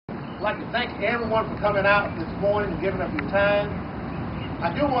I'd like to thank everyone for coming out this morning and giving up your time.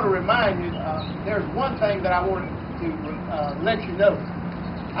 I do want to remind you, there's one thing that I want to let you know.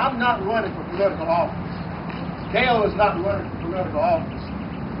 I'm not running for political office. Dale is not running for political office.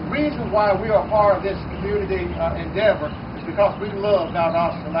 The reason why we are part of this community endeavor is because we love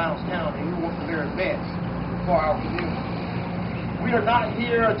Valdosta, Lowndes County, and we want the very best for our community. We are not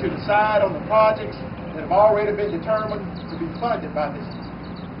here to decide on the projects that have already been determined to be funded by this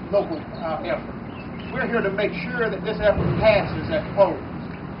local effort. We're here to make sure that this effort passes at the polls.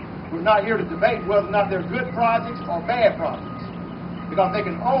 We're not here to debate whether or not they're good projects or bad projects, because they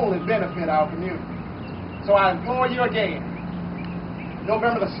can only benefit our community. So I implore you again,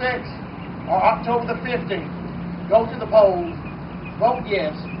 November the 6th or October the 15th, go to the polls, vote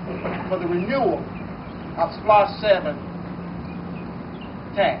yes for the renewal of SPLOST 7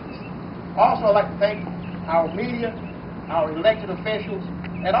 tax. Also, I'd like to thank our media, our elected officials,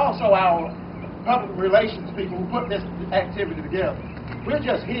 and also our public relations people who put this activity together. We're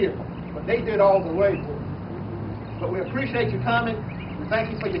just here, but they did all the labor. But we appreciate you coming. We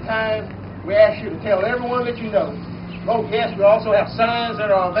thank you for your time. We ask you to tell everyone that you know. Vote yes. We also have signs that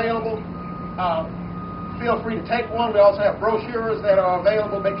are available. Feel free to take one. We also have brochures that are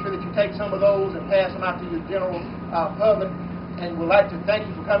available. Make sure that you take some of those and pass them out to your general public. And we'd like to thank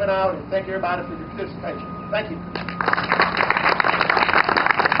you for coming out and thank everybody for your participation. Thank you.